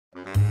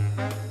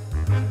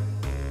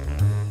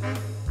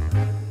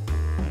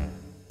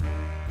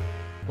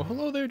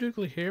hello there,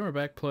 Dukely here. We're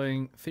back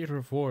playing Theater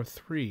of War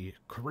 3,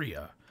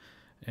 Korea.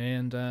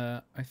 And,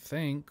 I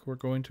think we're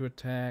going to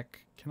attack...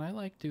 Can I,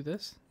 like, do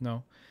this?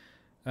 No.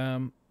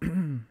 Well,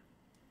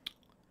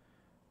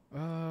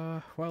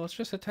 let's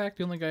just attack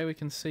the only guy we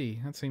can see.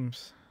 That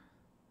seems...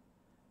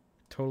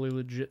 totally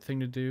legit thing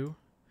to do.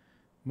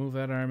 Move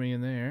that army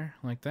in there,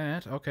 like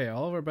that. Okay,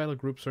 all of our battle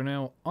groups are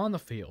now on the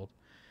field.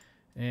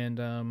 And,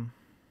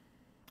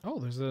 oh,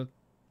 there's a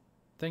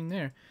thing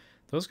there.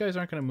 Those guys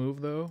aren't going to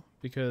move, though,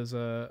 because,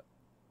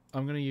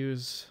 I'm going to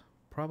use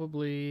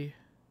probably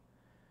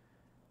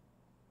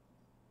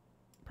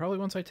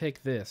once I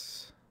take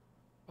this,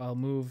 I'll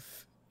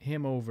move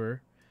him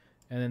over,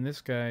 and then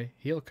this guy,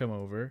 he'll come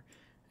over,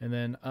 and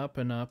then up,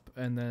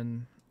 and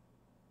then,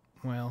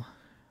 well,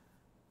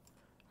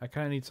 I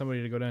kind of need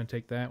somebody to go down and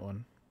take that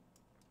one.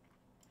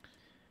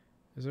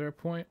 Is there a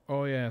point?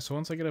 Oh yeah, so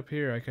once I get up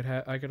here,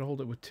 I could hold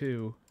it with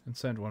 2 and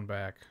send one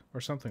back,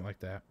 or something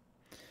like that.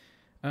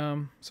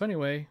 So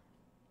anyway,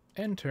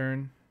 end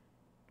turn.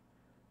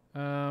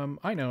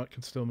 I know it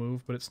can still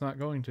move, but it's not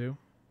going to.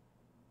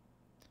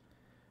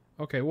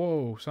 Okay,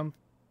 whoa,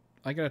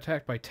 I got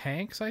attacked by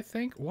tanks, I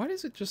think? Why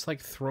does it just, like,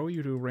 throw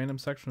you to a random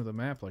section of the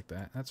map like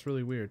that? That's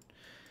really weird.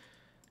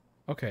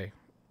 Okay.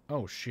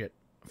 Oh, shit.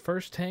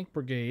 First Tank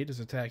Brigade is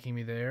attacking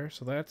me there,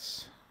 so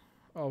that's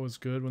always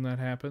good when that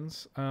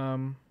happens.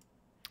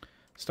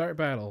 Start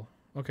battle.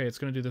 Okay, it's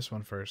going to do this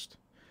one first.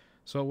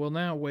 So we'll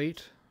now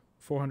wait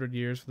 400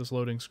 years for this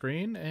loading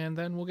screen, and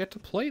then we'll get to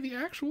play the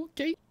actual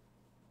gate.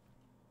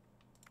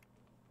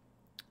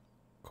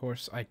 Of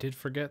course, I did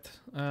forget.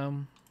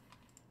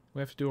 We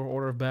have to do our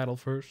order of battle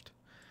first.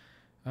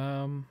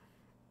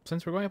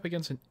 Since we're going up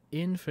against an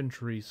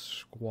infantry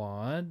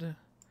squad,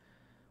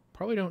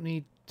 probably don't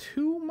need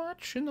too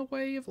much in the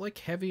way of, like,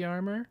 heavy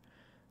armor.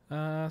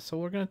 So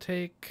we're going to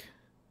take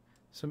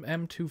some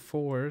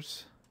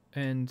M24s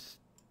and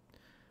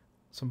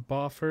some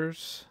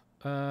Boffers,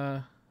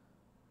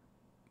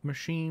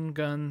 machine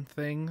gun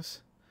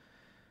things.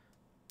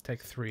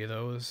 Take 3 of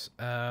those.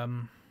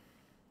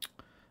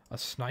 A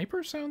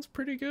sniper sounds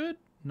pretty good,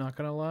 not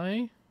gonna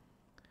lie.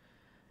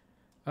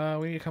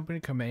 We need a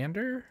company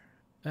commander.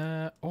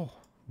 Oh,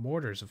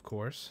 mortars, of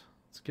course.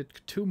 Let's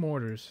get 2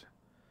 mortars.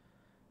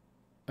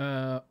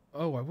 Oh,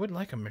 I would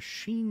like a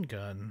machine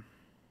gun,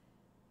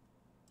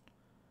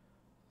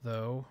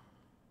 though.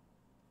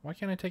 Why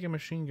can't I take a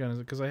machine gun? Is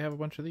it because I have a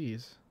bunch of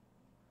these?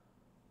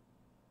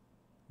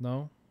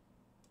 No?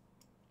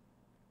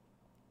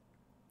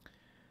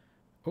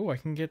 Oh, I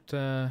can get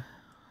some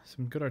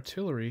good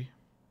artillery.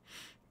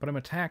 But I'm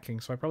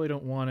attacking, so I probably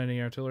don't want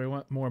any artillery. I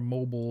want more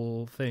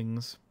mobile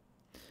things.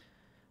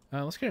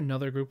 Let's get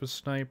another group of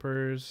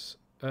snipers.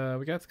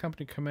 We got the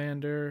company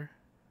commander.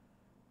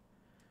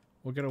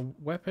 We'll get a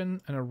weapon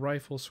and a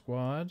rifle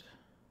squad.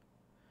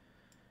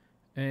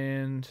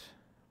 And...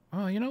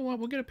 oh, you know what?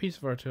 We'll get a piece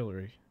of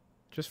artillery.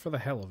 Just for the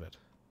hell of it.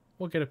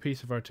 We'll get a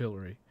piece of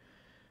artillery.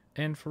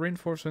 And for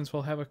reinforcements,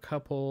 we'll have a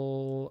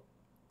couple...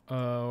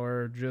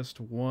 or just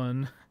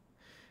one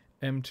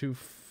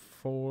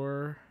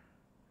M24...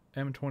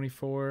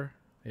 M24,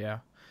 yeah.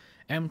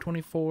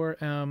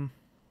 M24,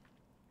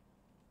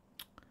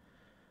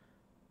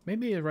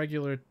 maybe a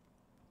regular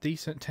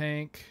decent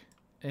tank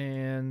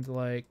and,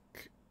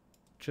 like,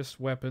 just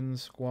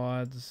weapons,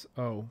 squads.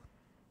 Oh,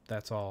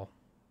 that's all.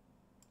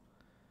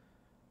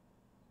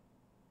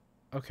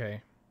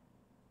 Okay.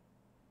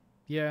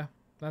 Yeah,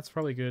 that's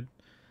probably good.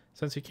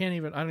 Since you can't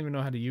even, I don't even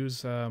know how to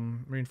use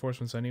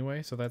reinforcements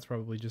anyway, so that's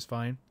probably just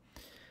fine.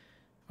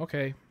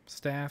 Okay,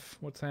 staff,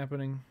 what's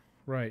happening?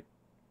 Right.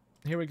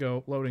 Here we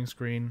go, loading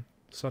screen.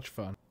 Such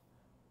fun.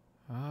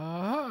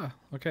 Ah,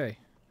 okay.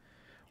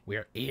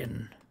 We're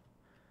in.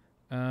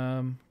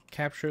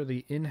 Capture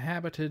the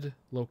inhabited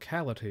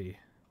locality.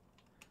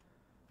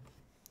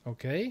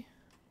 Okay.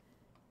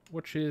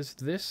 Which is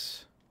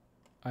this?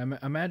 I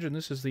imagine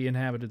this is the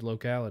inhabited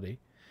locality.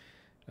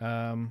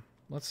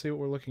 Let's see what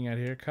we're looking at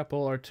here.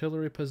 Couple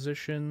artillery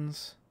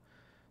positions.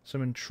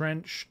 Some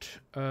entrenched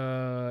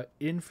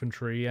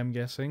infantry, I'm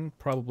guessing.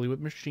 Probably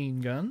with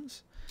machine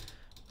guns.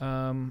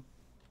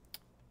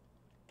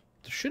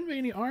 There shouldn't be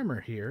any armor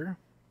here,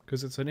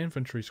 because it's an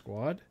infantry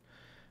squad.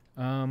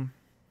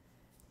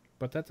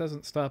 But that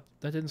doesn't stop.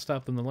 That didn't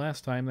stop them the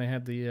last time. They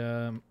had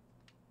the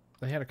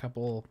they had a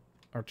couple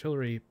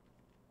artillery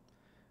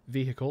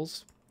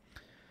vehicles.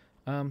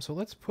 So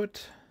let's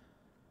put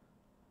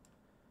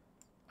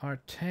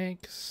our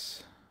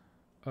tanks.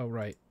 Oh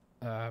right,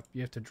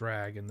 you have to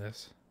drag in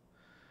this.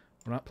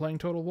 We're not playing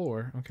Total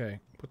War. Okay,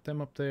 put them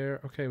up there.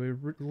 Okay, we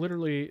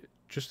literally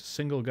just a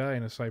single guy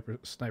in a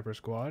sniper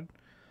squad.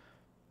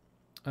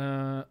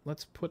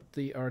 Let's put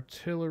the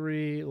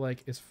artillery,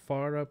 like, as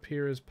far up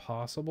here as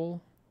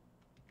possible.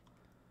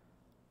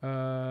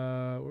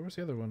 Where was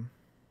the other one?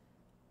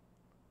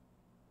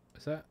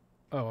 Is that...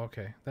 oh,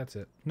 okay. That's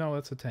it. No,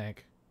 that's a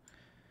tank.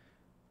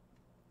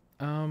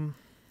 I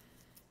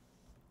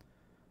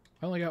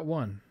only got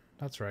one.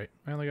 That's right.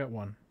 I only got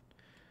one.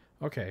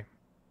 Okay.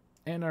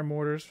 And our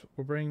mortars.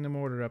 We're bringing the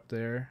mortar up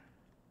there.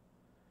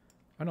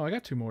 Oh, no, I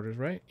got 2 mortars,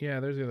 right?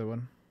 Yeah, there's the other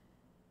one.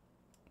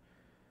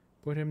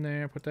 Put him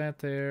there, put that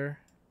there.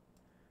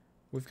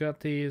 We've got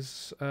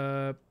these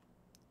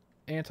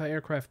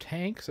anti-aircraft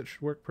tanks that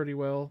should work pretty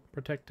well,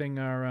 protecting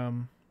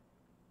our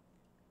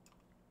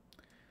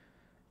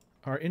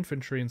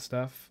infantry and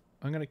stuff.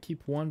 I'm gonna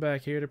keep one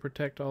back here to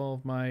protect all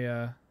of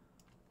my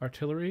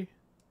artillery.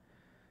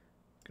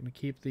 Gonna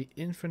keep the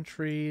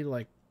infantry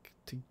like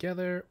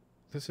together.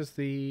 This is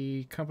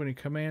the company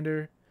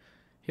commander.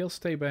 He'll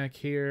stay back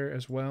here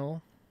as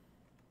well.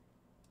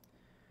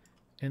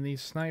 And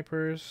these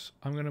snipers,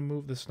 I'm gonna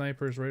move the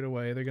snipers right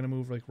away. They're gonna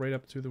move like right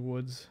up through the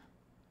woods.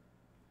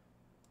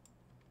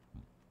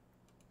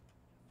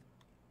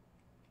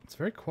 It's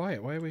very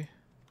quiet. Why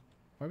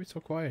are we so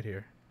quiet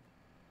here?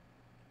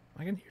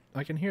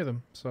 I can hear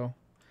them, so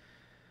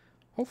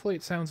hopefully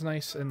it sounds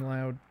nice and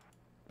loud,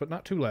 but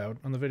not too loud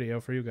on the video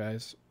for you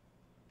guys.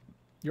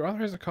 Your author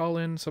has a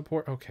call-in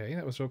support. Okay,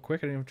 that was so quick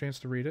I didn't have a chance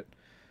to read it.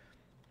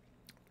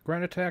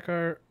 Ground attack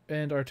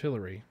and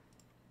artillery.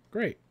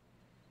 Great.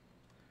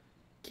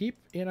 Keep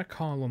in a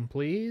column,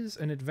 please,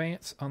 and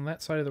advance on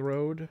that side of the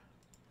road.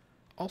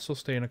 Also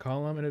stay in a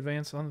column and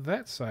advance on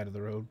that side of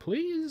the road,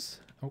 please.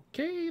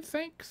 Okay,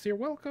 thanks. You're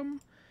welcome.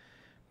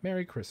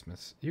 Merry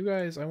Christmas. You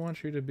guys, I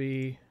want you to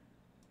be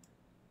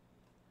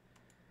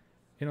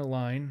in a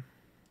line.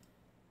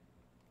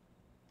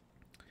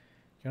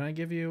 Can I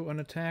give you an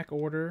attack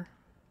order?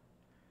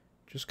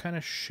 Just kind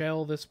of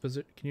shell this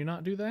position. Can you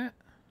not do that?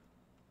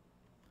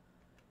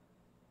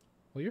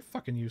 Well, you're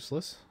fucking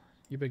useless,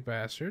 you big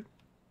bastard.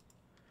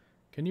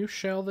 Can you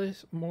shell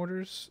these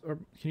mortars? Or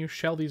can you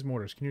shell these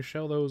mortars? Can you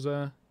shell those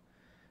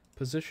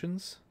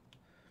positions?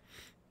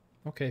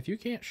 Okay, if you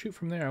can't shoot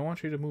from there, I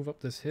want you to move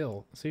up this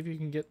hill. See if you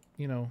can get,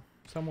 you know,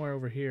 somewhere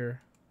over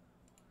here.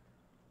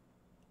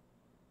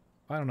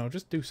 I don't know,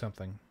 just do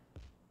something.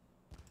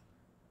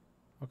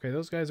 Okay,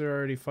 those guys are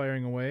already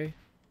firing away.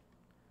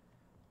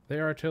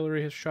 Their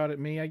artillery has shot at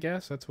me, I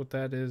guess. That's what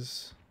that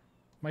is.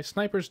 My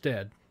sniper's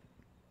dead.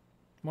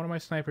 One of my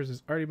snipers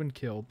has already been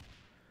killed.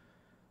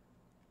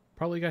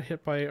 Probably got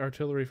hit by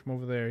artillery from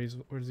over there.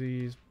 Where's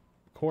his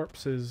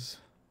corpse is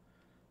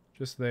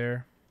just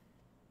there.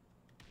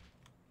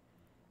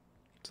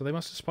 So they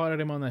must have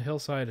spotted him on the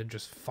hillside and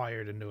just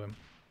fired into him.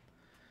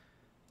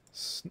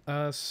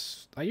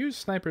 I use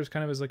snipers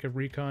kind of as like a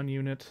recon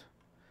unit,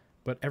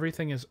 but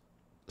everything is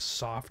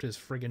soft as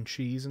friggin'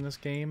 cheese in this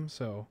game,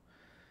 so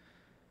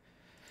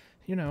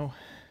you know,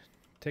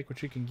 take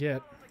what you can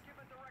get.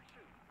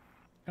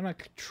 I'm gonna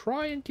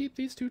try and keep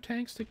these two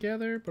tanks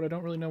together, but I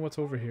don't really know what's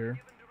over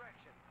here.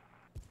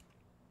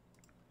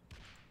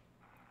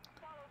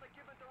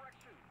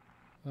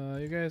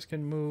 You guys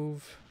can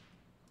move.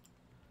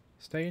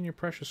 Stay in your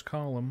precious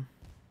column.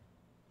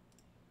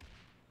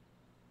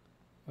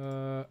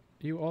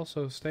 You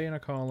also stay in a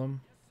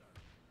column.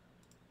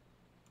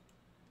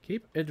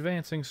 Keep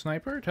advancing,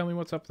 sniper. Tell me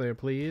what's up there,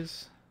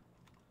 please.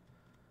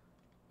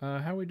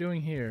 How are we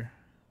doing here?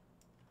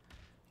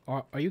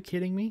 Are you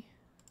kidding me?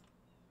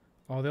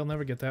 Oh, they'll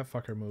never get that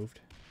fucker moved.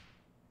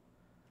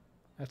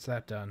 That's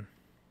that done.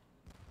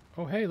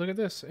 Oh, hey, look at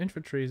this.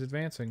 Infantry is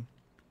advancing.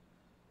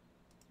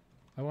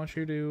 I want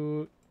you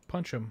to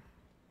punch him.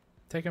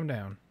 Take him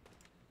down.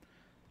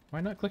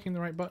 Why not clicking the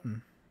right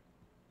button?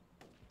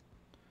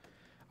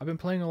 I've been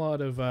playing a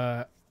lot of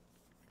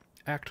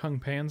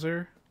Achtung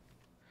Panzer,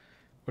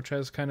 which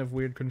has kind of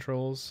weird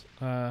controls,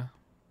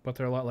 but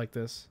they're a lot like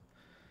this.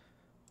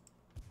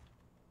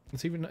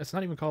 It's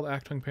not even called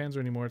Achtung Panzer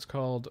anymore. It's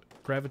called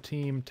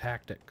Graviteam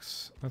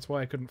Tactics. That's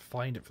why I couldn't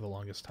find it for the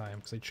longest time,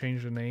 because they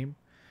changed the name.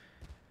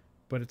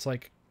 But it's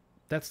like,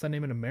 that's the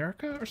name in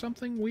America or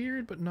something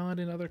weird, but not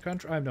in other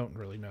countries. I don't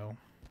really know.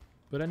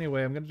 But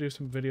anyway, I'm going to do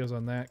some videos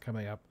on that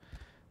coming up.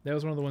 That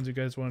was one of the ones you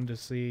guys wanted to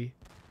see,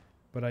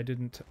 but I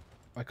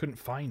couldn't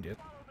find it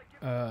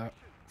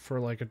for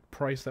like a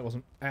price that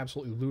wasn't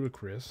absolutely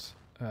ludicrous.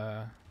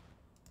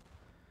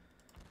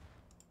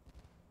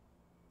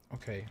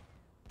 Okay.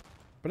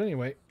 But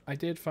anyway, I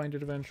did find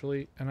it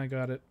eventually, and I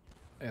got it,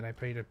 and I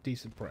paid a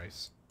decent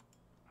price.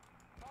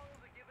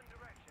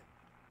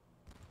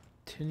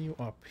 Continue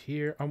up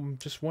here. I'm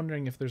just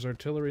wondering if there's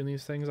artillery in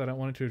these things. I don't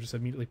want it to just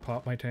immediately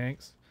pop my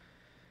tanks.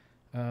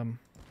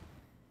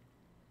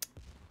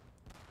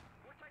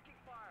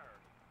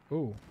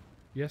 Oh,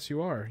 yes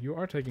you are. You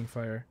are taking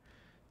fire.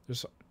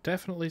 There's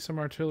definitely some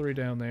artillery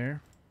down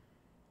there.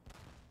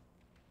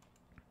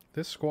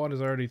 This squad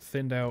is already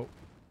thinned out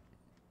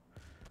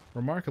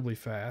remarkably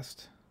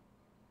fast.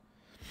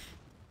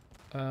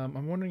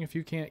 I'm wondering if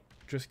you can't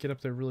just get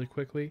up there really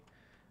quickly.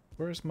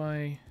 Where's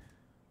my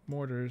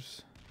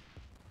mortars?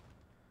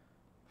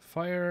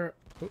 Fire.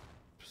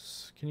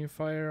 Oops. Can you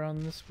fire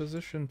on this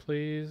position,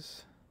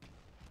 please?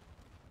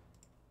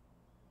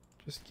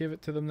 Just give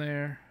it to them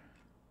there.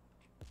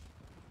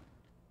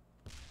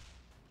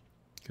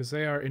 Because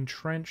they are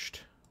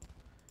entrenched.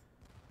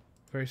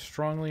 Very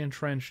strongly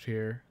entrenched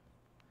here.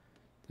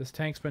 This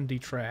tank's been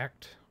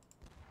detracked.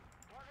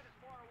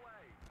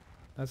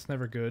 That's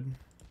never good.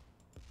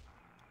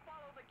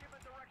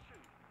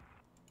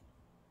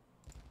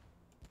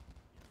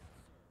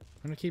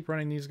 I'm going to keep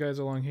running these guys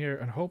along here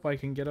and hope I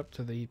can get up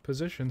to the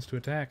positions to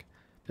attack.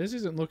 This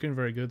isn't looking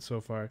very good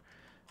so far.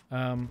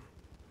 I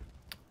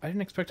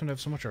didn't expect him to have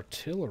so much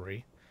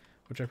artillery,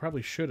 which I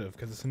probably should have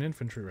because it's an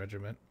infantry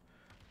regiment.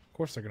 Of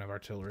course they're going to have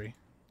artillery.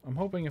 I'm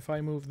hoping if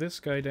I move this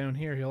guy down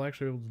here, he'll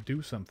actually be able to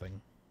do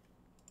something.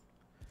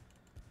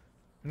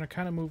 I'm going to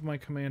kind of move my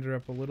commander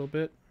up a little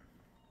bit.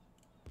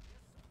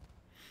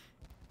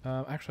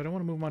 Actually, I don't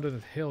want to move him onto the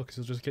hill because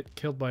he'll just get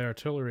killed by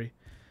artillery.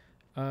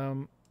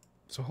 So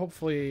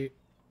hopefully,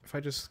 if I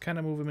just kind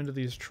of move him into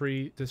this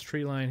tree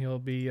line, he'll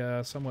be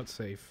somewhat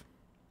safe.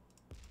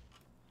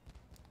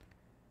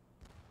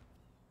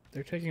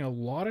 They're taking a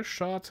lot of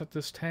shots at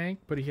this tank,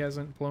 but he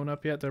hasn't blown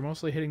up yet. They're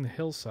mostly hitting the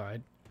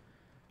hillside.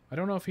 I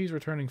don't know if he's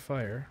returning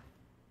fire.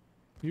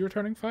 You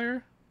returning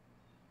fire?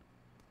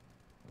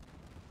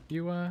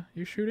 You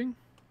shooting?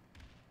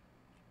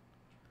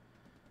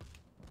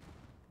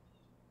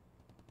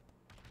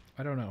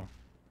 I don't know.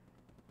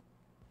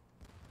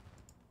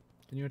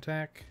 Can you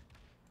attack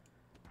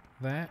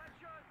that?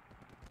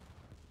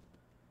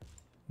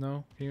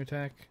 No? Can you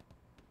attack?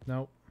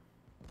 Nope.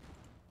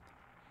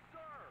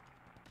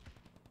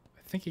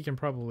 I think he can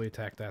probably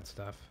attack that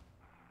stuff.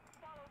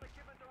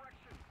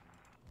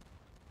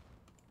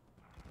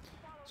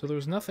 So there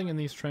was nothing in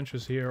these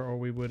trenches here, or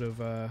we would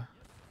have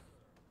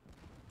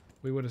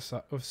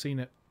seen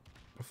it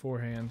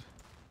beforehand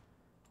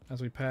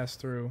as we passed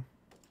through.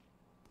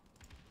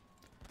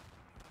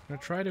 I'm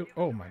gonna try to...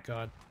 Oh my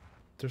god.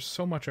 There's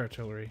so much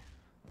artillery.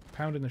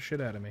 Pounding the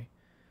shit out of me.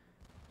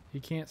 He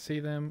can't see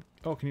them.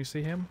 Oh, can you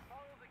see him?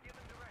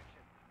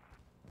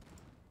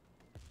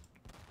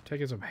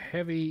 Taking some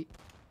heavy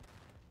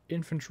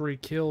infantry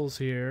kills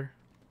here.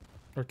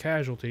 Or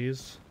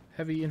casualties.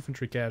 Heavy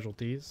infantry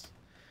casualties.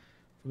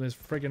 From this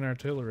friggin'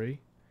 artillery.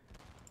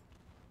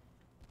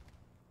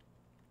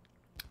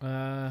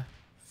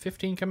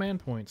 15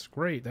 command points.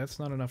 Great, that's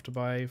not enough to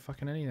buy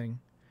fucking anything.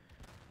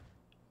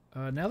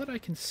 Now that I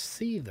can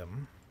see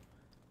them...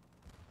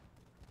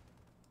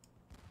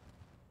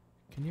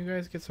 Can you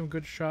guys get some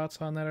good shots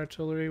on that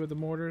artillery with the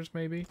mortars,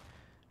 maybe?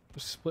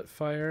 Just split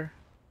fire.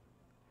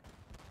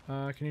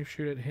 Can you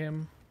shoot at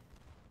him?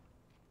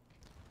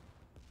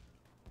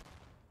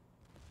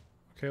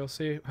 Okay, we'll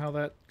see how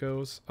that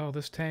goes. Oh,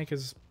 this tank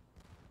is...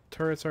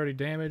 Turret's already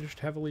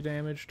damaged. Heavily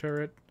damaged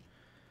turret.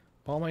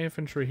 All my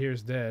infantry here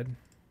is dead.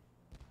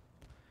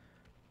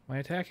 My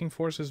attacking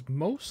force is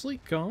mostly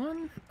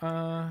gone.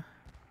 I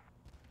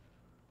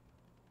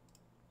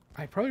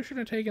probably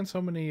shouldn't have taken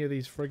so many of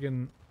these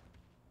friggin'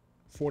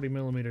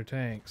 40mm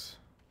tanks.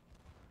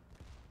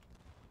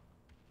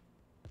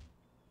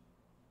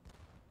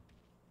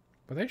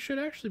 But they should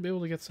actually be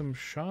able to get some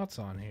shots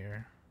on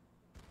here.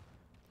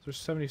 There's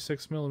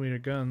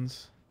 76mm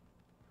guns.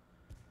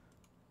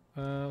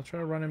 I'll try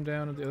to run him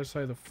down at the other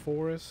side of the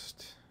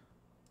forest.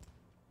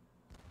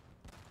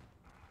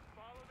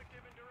 Follow the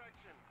given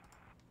direction.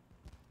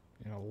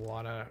 You know, a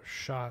lot of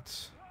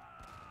shots.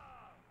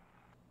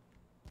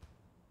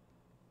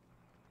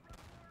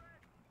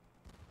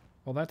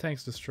 Well, that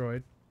tank's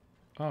destroyed.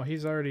 Oh,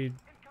 he's already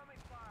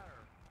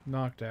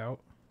knocked out.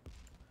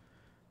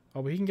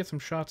 Oh, but he can get some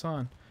shots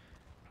on.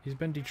 He's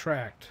been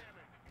detracked.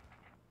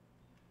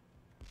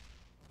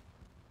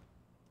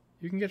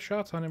 You can get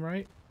shots on him,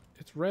 right?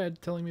 It's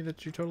red telling me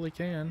that you totally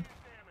can.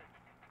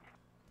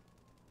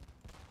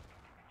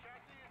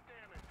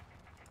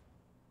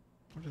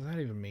 What does that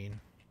even mean?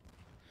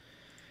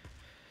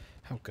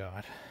 Oh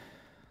god.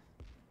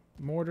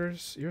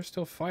 Mortars, you're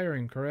still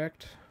firing,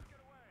 correct?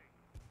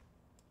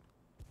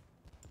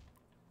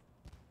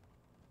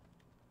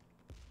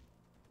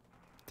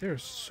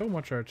 There's so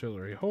much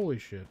artillery. Holy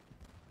shit.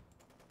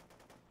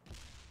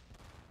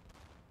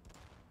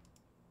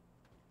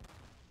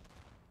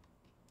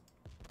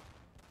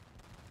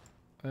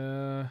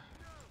 I'm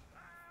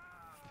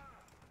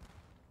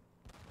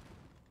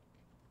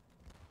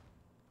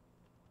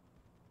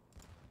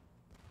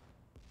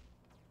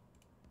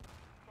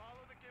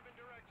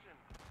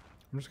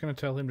just gonna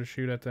tell him to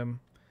shoot at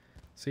them.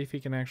 See if he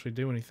can actually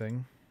do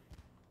anything.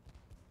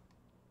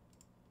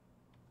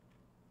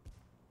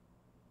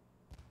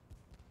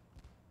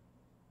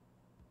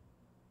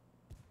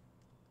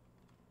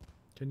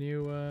 Can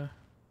you,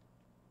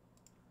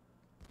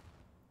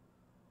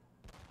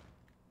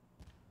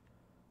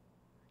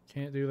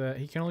 Can't do that.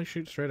 He can only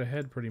shoot straight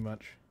ahead, pretty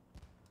much.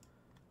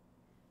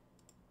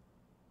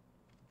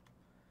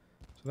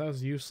 So that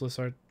was useless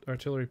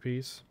artillery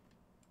piece.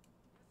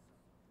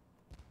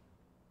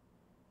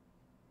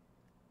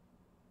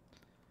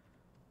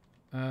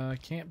 I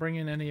can't bring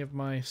in any of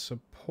my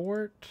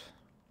support.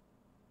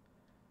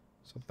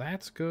 So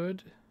that's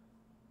good.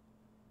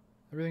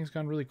 Everything's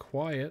gone really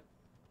quiet.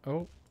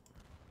 Oh.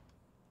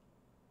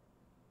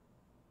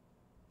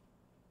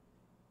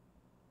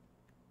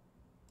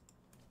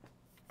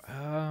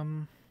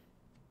 I'm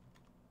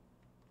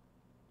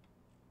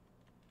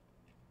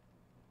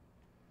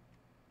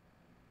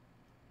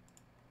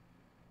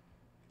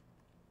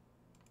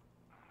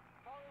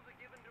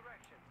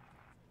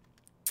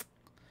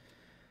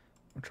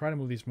trying to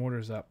move these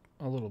mortars up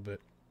a little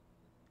bit.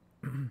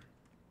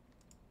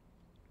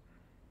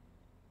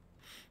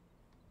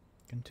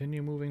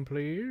 Continue moving,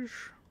 please.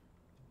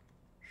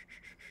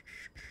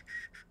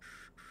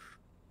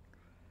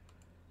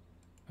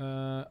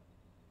 I'm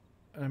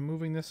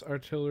moving this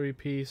artillery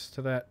piece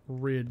to that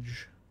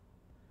ridge.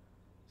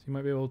 So you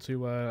might be able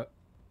to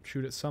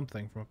shoot at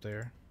something from up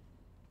there.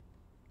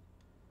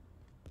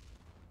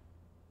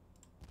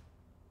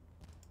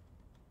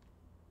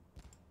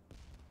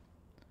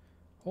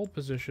 Hold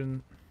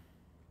position.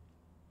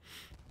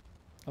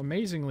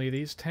 Amazingly,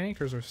 these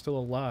tankers are still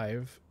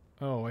alive.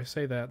 Oh, I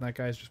say that, and that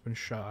guy's just been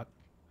shot.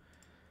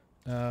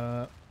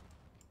 Man,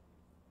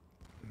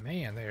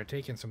 they are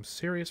taking some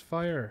serious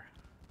fire.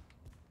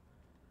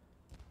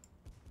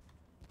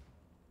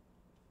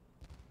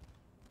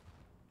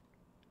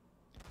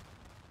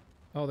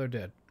 Oh, they're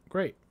dead.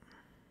 Great.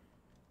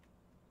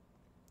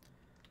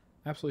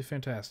 Absolutely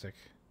fantastic.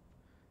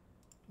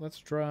 Let's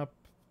drop...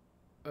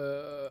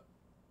 Oh.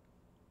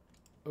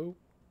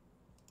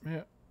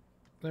 Yeah.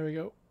 There we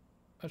go.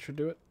 That should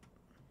do it.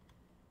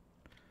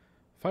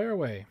 Fire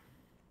away.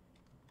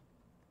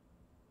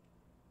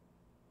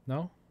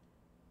 No?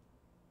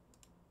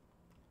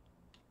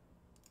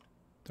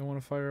 Don't want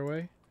to fire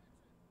away?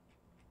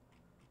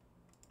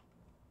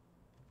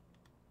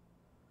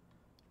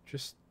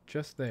 Just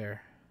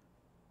there.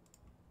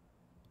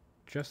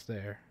 Just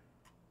there.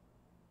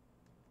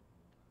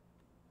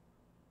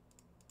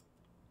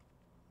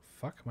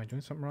 Fuck, am I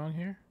doing something wrong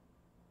here?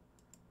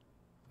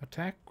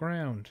 Attack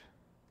ground.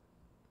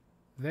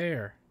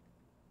 There.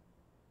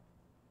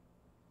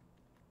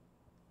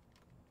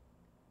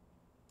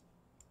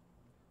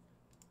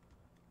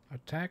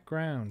 Attack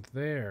ground.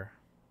 There.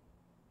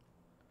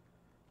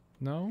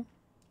 No?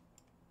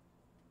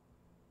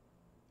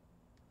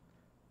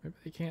 Maybe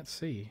they can't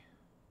see.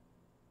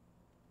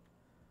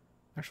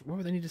 Actually, what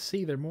would they need to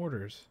see? Their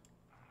mortars.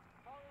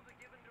 Follow the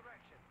given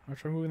direction. I'll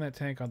try moving that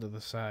tank onto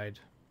the side.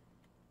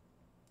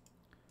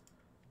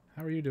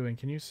 How are you doing?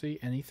 Can you see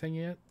anything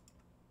yet?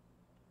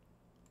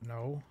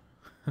 No.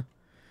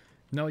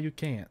 No, you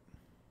can't.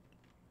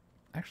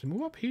 Actually,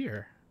 move up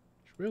here.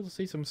 You should be able to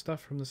see some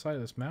stuff from the side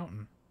of this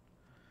mountain.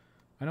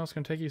 I know it's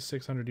going to take you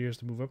 600 years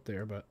to move up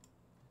there, but...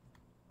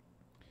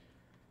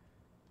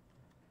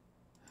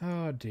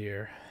 Oh,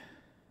 dear.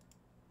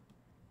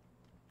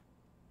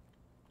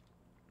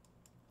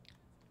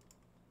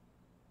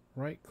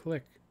 Right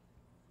click.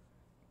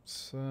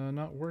 It's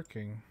not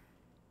working.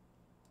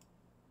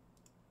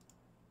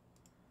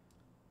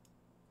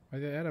 Are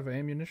they out of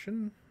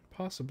ammunition?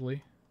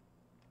 Possibly.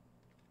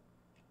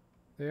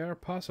 They are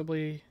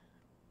possibly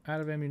out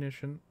of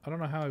ammunition. I don't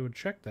know how I would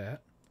check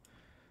that.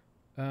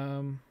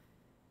 I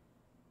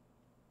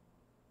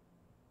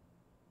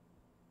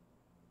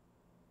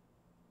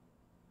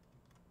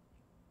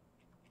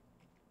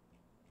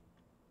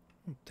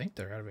don't think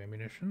they're out of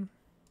ammunition.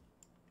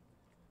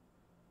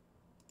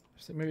 I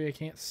just think maybe I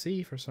can't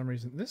see for some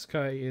reason. This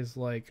guy is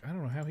like, I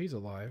don't know how he's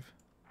alive.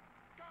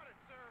 Got it,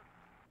 sir.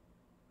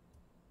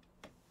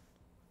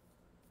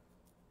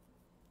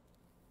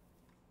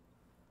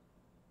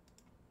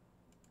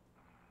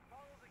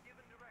 Follow the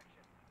given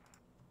direction.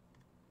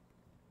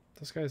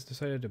 This guy's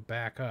decided to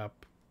back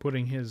up,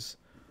 putting his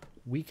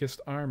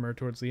weakest armor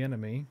towards the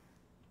enemy.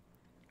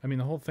 I mean,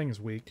 the whole thing is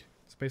weak.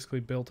 It's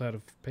basically built out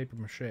of paper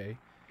mache. Got it,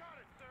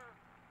 sir.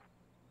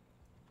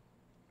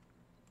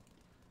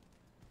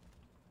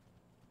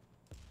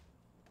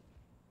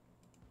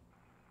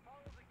 Follow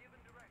the given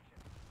direction.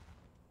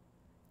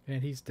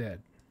 And he's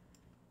dead.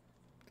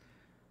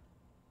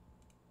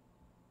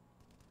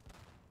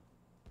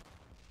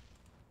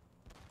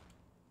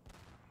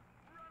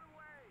 Run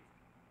away.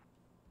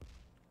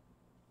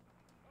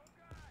 Oh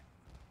God.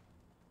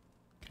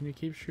 Can you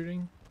keep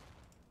shooting?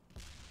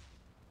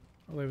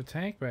 Oh, they have a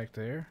tank back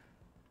there.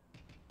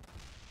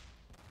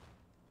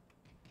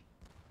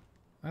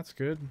 That's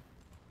good.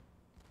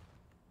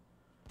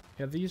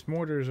 Yeah, these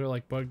mortars are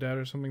like bugged out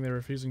or something. They're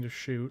refusing to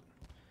shoot.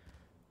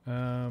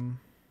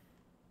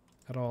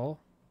 At all.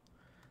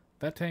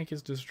 That tank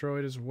is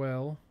destroyed as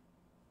well.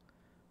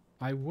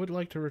 I would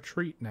like to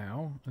retreat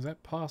now. Is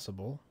that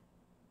possible?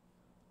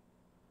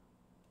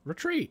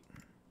 Retreat!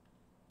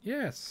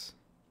 Yes!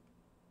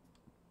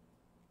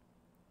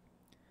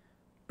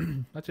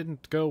 That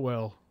didn't go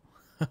well.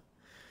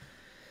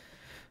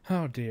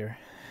 Oh dear.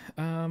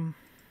 I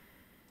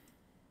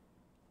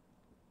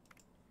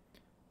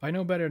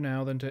know better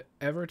now than to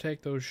ever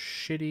take those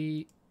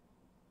shitty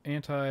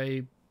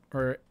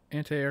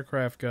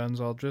anti-aircraft guns.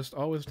 I'll just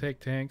always take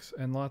tanks,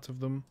 and lots of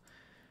them.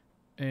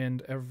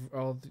 And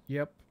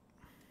yep.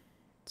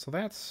 So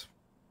that's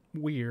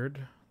weird.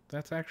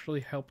 That's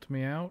actually helped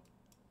me out.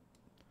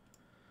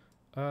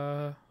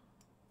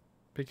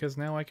 Because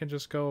now I can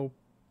just go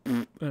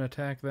and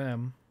attack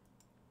them.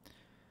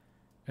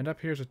 And up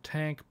here's a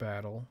tank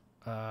battle.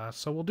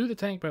 So we'll do the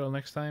tank battle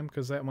next time,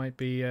 because that might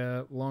be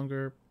a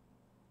longer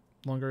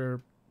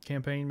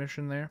campaign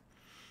mission there.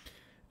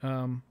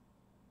 And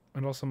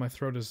also my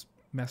throat is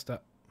messed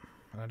up.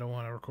 I don't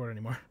want to record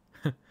anymore.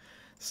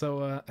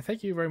 So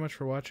thank you very much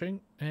for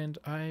watching, and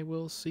I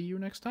will see you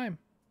next time.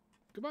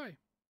 Goodbye.